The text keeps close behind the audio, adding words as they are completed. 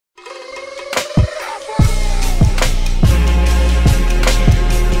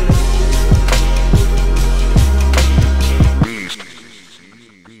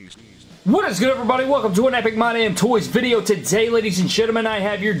What is good, everybody? Welcome to an Epic My Damn Toys video. Today, ladies and gentlemen, I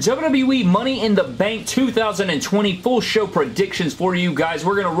have your WWE Money in the Bank 2020 full show predictions for you guys.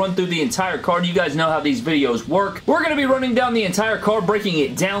 We're going to run through the entire card. You guys know how these videos work. We're going to be running down the entire card, breaking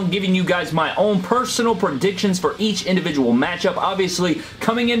it down, giving you guys my own personal predictions for each individual matchup. Obviously,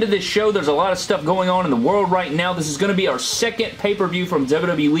 coming into this show, there's a lot of stuff going on in the world right now. This is going to be our second pay-per-view from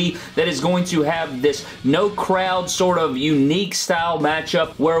WWE that is going to have this no crowd sort of unique style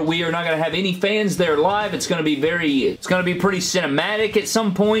matchup where we are not going to have any fans there live. It's going to be pretty cinematic at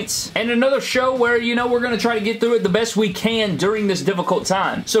some points. And another show where, you know, we're going to try to get through it the best we can during this difficult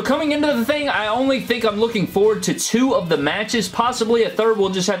time. So coming into the thing, I only think I'm looking forward to 2 of the matches. Possibly a third. We'll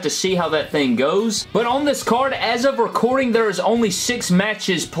just have to see how that thing goes. But on this card, as of recording, there is only 6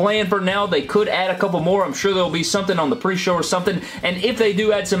 matches planned for now. They could add a couple more. I'm sure there'll be something on the pre-show or something. And if they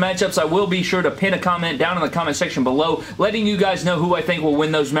do add some matchups, I will be sure to pin a comment down in the comment section below, letting you guys know who I think will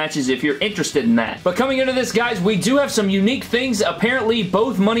win those matches if you're interested in that. But coming into this, guys, we do have some unique things. Apparently,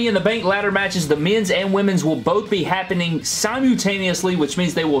 both Money in the Bank ladder matches, the men's and women's, will both be happening simultaneously, which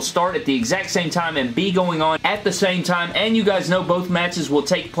means they will start at the exact same time and be going on at the same time. And you guys know both matches will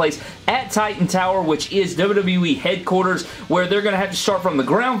take place at Titan Tower, which is WWE headquarters, where they're going to have to start from the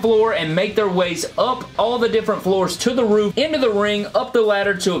ground floor and make their ways up all the different floors to the roof, into the ring, up the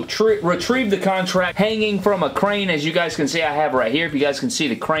ladder to retrieve the contract hanging from a crane. As you guys can see, I have right here. If you guys can see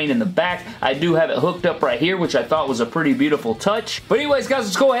the crane in the back, I do have it hooked up right here, which I thought was a pretty beautiful touch. But anyways, guys,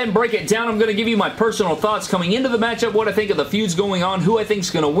 let's go ahead and break it down. I'm going to give you my personal thoughts coming into the matchup, what I think of the feuds going on, who I think is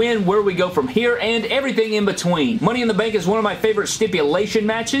going to win, where we go from here, and everything in between. Money in the Bank is one of my favorite stipulation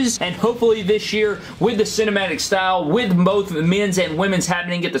matches, and hopefully this year, with the cinematic style, with both men's and women's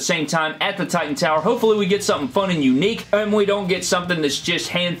happening at the same time at the Titan Tower, hopefully we get something fun and unique, and we don't get something that's just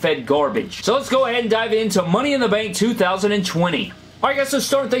hand-fed garbage. So let's go ahead and dive into Money in the Bank 2020. Alright guys, so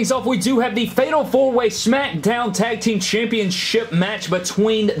starting things off, we do have the Fatal 4-Way SmackDown Tag Team Championship match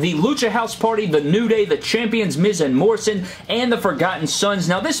between the Lucha House Party, the New Day, the Champions Miz and Morrison, and the Forgotten Sons.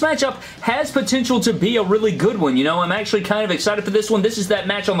 Now this matchup has potential to be a really good one, you know. I'm actually kind of excited for this one. This is that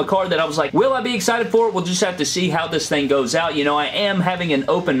match on the card that I was like, will I be excited for it? We'll just have to see how this thing goes out. You know, I am having an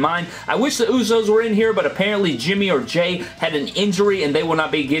open mind. I wish the Usos were in here, but apparently Jimmy or Jay had an injury and they will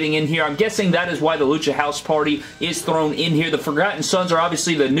not be getting in here. I'm guessing that is why the Lucha House Party is thrown in here. The Forgotten Sons are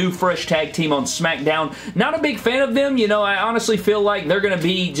obviously the new fresh tag team on SmackDown. Not a big fan of them. You know, I honestly feel like they're going to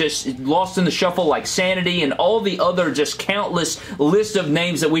be just lost in the shuffle like Sanity and all the other just countless list of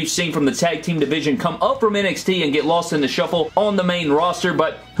names that we've seen from the tag team division come up from NXT and get lost in the shuffle on the main roster.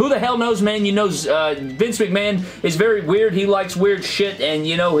 But who the hell knows, man? You know, Vince McMahon is very weird. He likes weird shit, and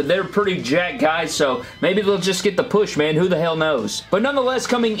you know, they're pretty jacked guys, so maybe they'll just get the push, man. Who the hell knows? But nonetheless,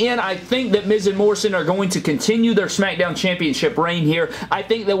 coming in, I think that Miz and Morrison are going to continue their SmackDown Championship reign here. I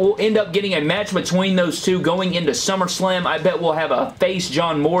think that we'll end up getting a match between those two going into SummerSlam. I bet we'll have a face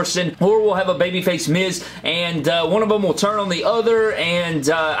John Morrison, or we'll have a babyface Miz, and one of them will turn on the other, and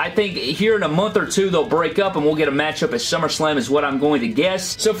I think here in a month or two they'll break up and we'll get a matchup at SummerSlam is what I'm going to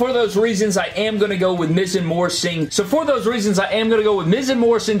guess. So for those reasons, I am going to go with Miz and Morrison.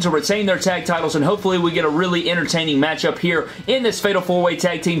 To retain their tag titles, and hopefully we get a really entertaining matchup here in this Fatal 4-Way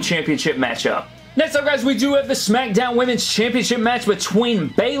Tag Team Championship matchup. Next up, guys, we do have the SmackDown Women's Championship match between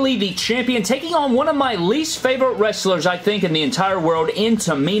Bayley, the champion, taking on one of my least favorite wrestlers, I think, in the entire world, in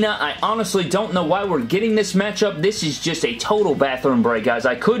Tamina. I honestly don't know why we're getting this matchup. This is just a total bathroom break, guys.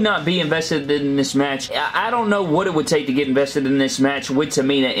 I could not be invested in this match. I don't know what it would take to get invested in this match with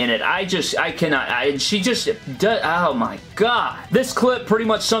Tamina in it. I cannot. She just does. Oh, my God. This clip pretty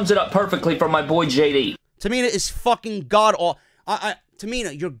much sums it up perfectly from my boy JD. Tamina is fucking god-awful.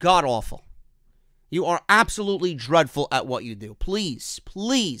 Tamina, you're god-awful. You are absolutely dreadful at what you do. Please,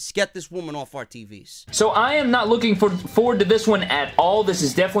 please get this woman off our TVs. So I am not looking forward to this one at all. This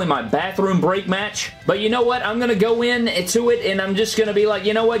is definitely my bathroom break match. But you know what? I'm going to go into it and I'm just going to be like,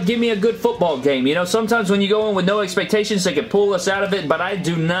 you know what? Give me a good football game. You know, sometimes when you go in with no expectations, they can pull us out of it. But I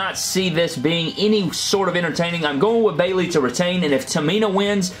do not see this being any sort of entertaining. I'm going with Bayley to retain. And if Tamina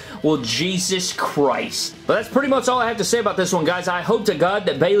wins, well, Jesus Christ. But that's pretty much all I have to say about this one, guys. I hope to God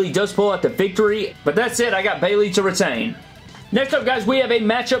that Bayley does pull out the victory. But that's it. I got Bayley to retain. Next up, guys, we have a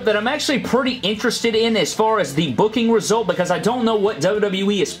matchup that I'm actually pretty interested in as far as the booking result because I don't know what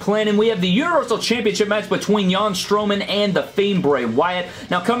WWE is planning. We have the Universal Championship match between Braun Strowman and The Fiend Bray Wyatt.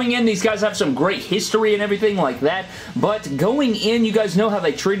 Now, coming in, these guys have some great history and everything like that, but going in, you guys know how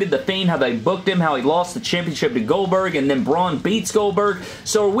they treated The Fiend, how they booked him, how he lost the championship to Goldberg, and then Braun beats Goldberg.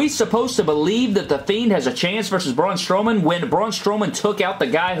 So are we supposed to believe that The Fiend has a chance versus Braun Strowman when Braun Strowman took out the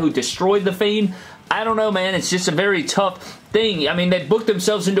guy who destroyed The Fiend? I don't know, man. It's just a very tough thing. I mean, they booked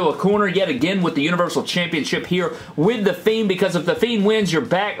themselves into a corner yet again with the Universal Championship here with The Fiend, because if The Fiend wins, you're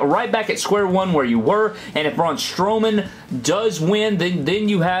right back at square one where you were, and if Braun Strowman does win, then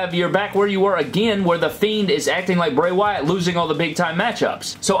you're back where you were again, where The Fiend is acting like Bray Wyatt, losing all the big-time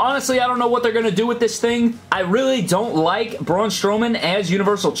matchups. So honestly, I don't know what they're going to do with this thing. I really don't like Braun Strowman as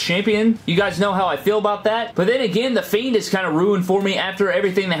Universal Champion. You guys know how I feel about that. But then again, The Fiend is kind of ruined for me after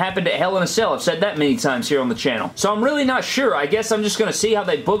everything that happened at Hell in a Cell. I've said that many times here on the channel. So I'm really not sure. I guess I'm just going to see how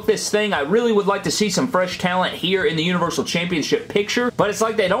they book this thing. I really would like to see some fresh talent here in the Universal Championship picture, but it's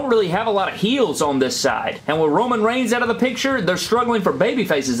like they don't really have a lot of heels on this side. And with Roman Reigns out of the picture, they're struggling for baby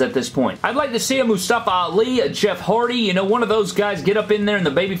faces at this point. I'd like to see a Mustafa Ali, a Jeff Hardy, you know, one of those guys get up in there in the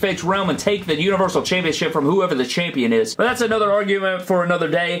babyface realm and take the Universal Championship from whoever the champion is. But that's another argument for another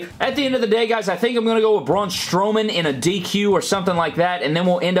day. At the end of the day, guys, I think I'm going to go with Braun Strowman in a DQ or something like that, and then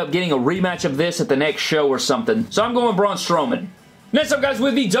we'll end up getting a rematch of this at the next show or something. So I'm going Braun Strowman. Next up, guys,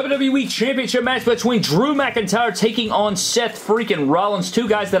 with the WWE Championship match between Drew McIntyre taking on Seth freaking Rollins. Two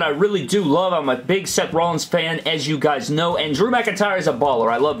guys that I really do love. I'm a big Seth Rollins fan, as you guys know, and Drew McIntyre is a baller.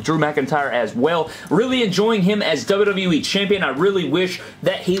 I love Drew McIntyre as well. Really enjoying him as WWE Champion. I really wish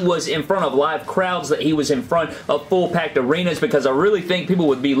that he was in front of live crowds, that he was in front of full-packed arenas, because I really think people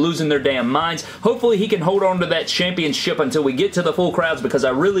would be losing their damn minds. Hopefully, he can hold on to that championship until we get to the full crowds, because I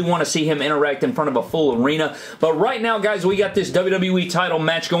really want to see him interact in front of a full arena. But right now, guys, we got this WWE title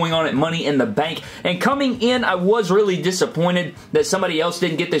match going on at Money in the Bank, and coming in, I was really disappointed that somebody else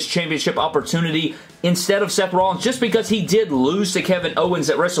didn't get this championship opportunity instead of Seth Rollins, just because he did lose to Kevin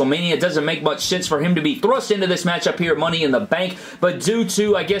Owens at WrestleMania. It doesn't make much sense for him to be thrust into this matchup here at Money in the Bank, but due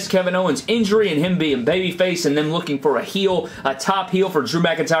to, I guess, Kevin Owens' injury and him being babyface and them looking for a heel, a top heel for Drew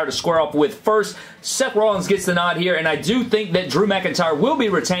McIntyre to square off with first, Seth Rollins gets the nod here, and I do think that Drew McIntyre will be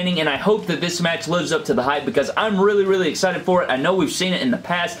retaining, and I hope that this match lives up to the hype, because I'm really, really excited for it. I know we've seen it in the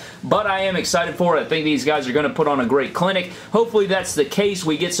past, but I am excited for it. I think these guys are going to put on a great clinic. Hopefully that's the case.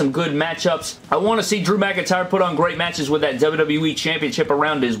 We get some good matchups. I want to see Drew McIntyre put on great matches with that WWE Championship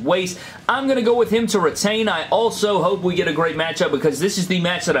around his waist. I'm going to go with him to retain. I also hope we get a great matchup, because this is the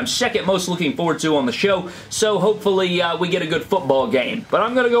match that I'm second most looking forward to on the show, so hopefully we get a good football game. But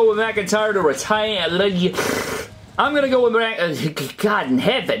I'm going to go with McIntyre to retain. I'm going to go with God in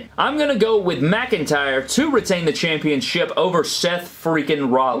heaven. I'm going to go with McIntyre to retain the championship over Seth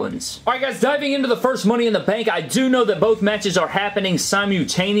freaking Rollins. Alright guys, diving into the first Money in the Bank, I do know that both matches are happening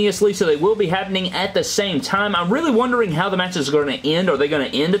simultaneously, so they will be happening at the same time. I'm really wondering how the matches are going to end. Are they going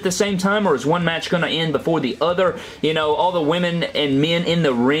to end at the same time, or is one match going to end before the other? You know, all the women and men in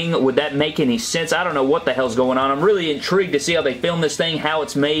the ring, would that make any sense? I don't know what the hell's going on. I'm really intrigued to see how they film this thing, how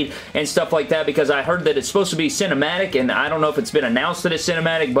it's made, and stuff like that, because I heard that it's supposed to be cinematic, and I don't know if it's been announced that it's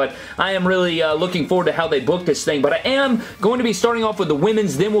cinematic, but I am really looking forward to how they book this thing. But I am going to be starting off with the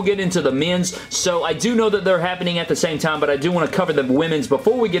women's, then we'll get into the men's. So I do know that they're happening at the same time, but I do want to cover the women's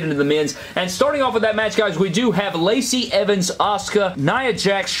before we get into the men's. And starting off with that match, guys, we do have Lacey Evans, Asuka, Nia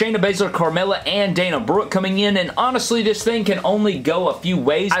Jax, Shayna Baszler, Carmella, and Dana Brooke coming in, and honestly, this thing can only go a few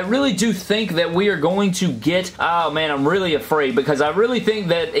ways. I really do think that we are going to get, oh man, I'm really afraid, because I really think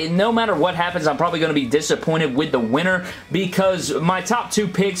that no matter what happens, I'm probably going to be disappointed with the winner, because my top two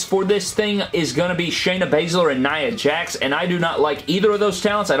picks for this thing is going to be Shayna Baszler and Nia Jax, and I do not like either of those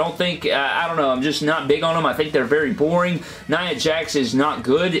talents. I don't think, I don't know, I'm just not big on them. I think they're very boring. Nia Jax is not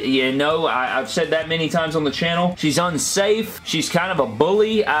good, you know, I've said that many times on the channel. She's unsafe. She's kind of a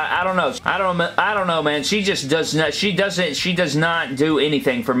bully. I don't know. I don't know, man. She just does not, she does not do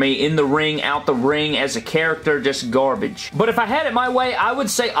anything for me in the ring, out the ring, as a character, just garbage. But if I had it my way, I would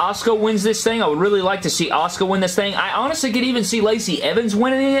say Asuka wins this thing. I would really like to see Asuka win this thing. I honestly could even see Lacey Evans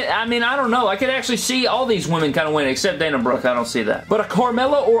winning it. I mean, I don't know. I could actually see all these women kind of win, except Dana Brooke. I don't see that. But a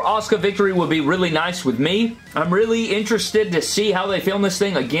Carmella or Asuka victory would be really nice with me. I'm really interested to see how they film this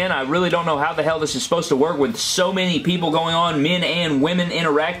thing. Again, I really don't know how the hell this is supposed to work with so many people going on, men and women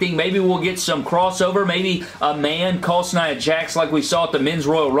interacting. Maybe we'll get some crossover. Maybe a man costs Nia Jax like we saw at the Men's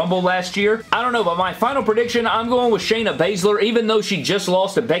Royal Rumble last year. I don't know, but my final prediction, I'm going with Shayna Baszler. Even though she just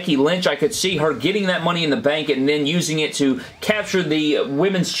lost to Becky Lynch, I could see her getting that Money in the Bank and then using it to capture the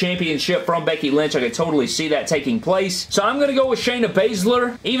Women's Championship from Becky Lynch. I could totally see that taking place. So I'm going to go with Shayna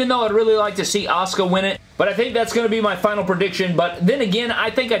Baszler, even though I'd really like to see Asuka win it. But I think that's going to be my final prediction. But then again,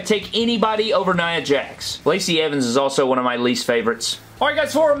 I think I'd take anybody over Nia Jax. Lacey Evans is also one of my least favorites. Alright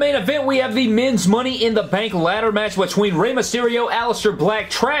guys, for our main event, we have the men's Money in the Bank ladder match between Rey Mysterio, Aleister Black,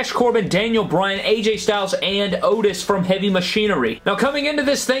 Trash Corbin, Daniel Bryan, AJ Styles, and Otis from Heavy Machinery. Now coming into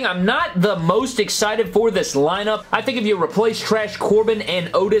this thing, I'm not the most excited for this lineup. I think if you replace Trash Corbin and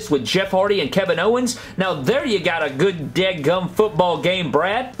Otis with Jeff Hardy and Kevin Owens, now there you got a good dead-gum football game,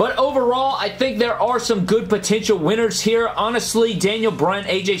 Brad. But overall, I think there are some good potential winners here. Honestly, Daniel Bryan,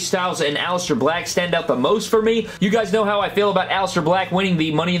 AJ Styles, and Aleister Black stand out the most for me. You guys know how I feel about Aleister Black winning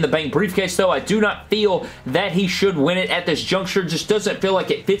the Money in the Bank briefcase, though. I do not feel that he should win it at this juncture. Just doesn't feel like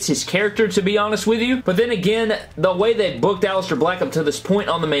it fits his character, to be honest with you. But then again, the way they booked Aleister Black up to this point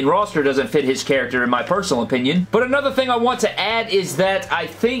on the main roster doesn't fit his character, in my personal opinion. But another thing I want to add is that I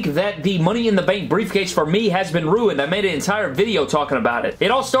think that the Money in the Bank briefcase for me has been ruined. I made an entire video talking about it.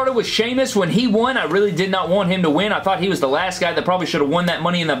 It all started with Sheamus. When he won, I really did not want him to win. I thought he was the last guy that probably should have won that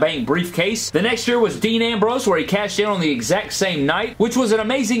Money in the Bank briefcase. The next year was Dean Ambrose, where he cashed in on the exact same night, which was an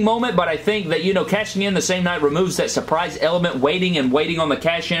amazing moment, but I think that, you know, cashing in the same night removes that surprise element, waiting on the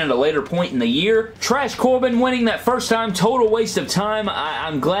cash in at a later point in the year. Trash Corbin winning that first time, total waste of time.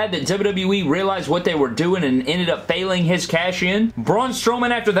 I'm glad that WWE realized what they were doing and ended up failing his cash in. Braun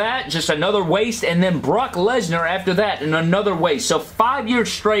Strowman after that, just another waste, and then Brock Lesnar after that, and another waste. So 5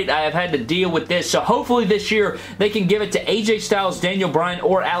 years straight I have had to deal with this, so hopefully this year they can give it to AJ Styles, Daniel Bryan,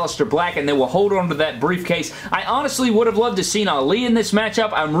 or Aleister Black, and they will hold on to that briefcase. I honestly would have loved to see Ali in this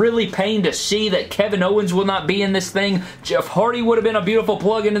matchup. I'm really pained to see that Kevin Owens will not be in this thing. Jeff Hardy would have been a beautiful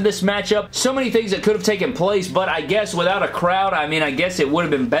plug into this matchup. So many things that could have taken place, but I guess without a crowd, I mean, I guess it would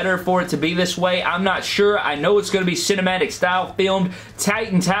have been better for it to be this way. I'm not sure. I know it's going to be cinematic style filmed.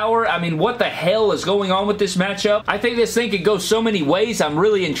 Titan Tower, I mean, what the hell is going on with this matchup? I think this thing could go so many ways. I'm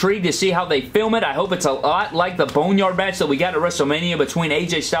really intrigued to see how they film it. I hope it's a lot like the Boneyard match that we got at WrestleMania between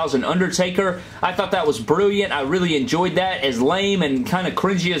AJ Styles and Undertaker. I thought that was brilliant. I really enjoyed that. As lame and kind of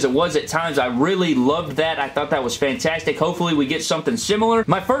cringy as it was at times, I really loved that. I thought that was fantastic. Hopefully we get something similar.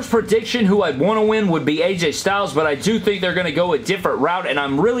 My first prediction who I'd want to win would be AJ Styles, but I do think they're going to go a different route, and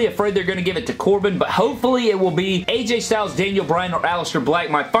I'm really afraid they're going to give it to Corbin, but hopefully it will be AJ Styles, Daniel Bryan, or Aleister Black.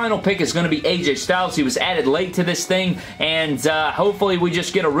 My final pick is going to be AJ Styles. He was added late to this thing, and hopefully we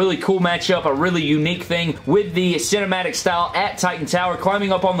just get a really cool matchup, a really unique thing with the cinematic style at Titan Tower,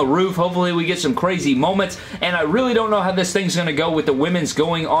 climbing up on the roof. Hopefully we get some crazy moments, and I really don't know how this thing's going to go with the women's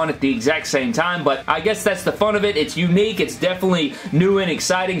going on at the exact same time, but I guess that's the fun of it. It's unique. It's definitely new and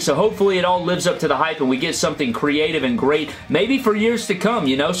exciting, so hopefully it all lives up to the hype and we get something creative and great, maybe for years to come,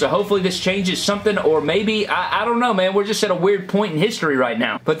 you know, so hopefully this changes something, or maybe, I don't know, man, we're just at a weird point in history right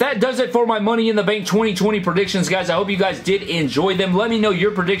now. But that does it for my Money in the Bank 2020 predictions, guys. I hope you guys did enjoy them. Let me know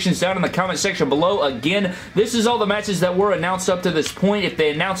your predictions down in the comment section below. Again, this is all the matches that were announced up to this point. If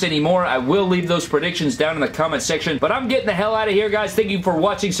they announce any more, I will leave those predictions down in the comment section, but I'm getting the hell out of here, guys. Thank you for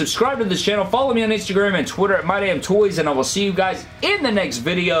watching. Subscribe to this channel. Follow me on Instagram and Twitter at MyDamnToys, and I will see you guys in the next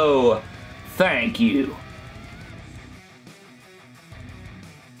video. Thank you.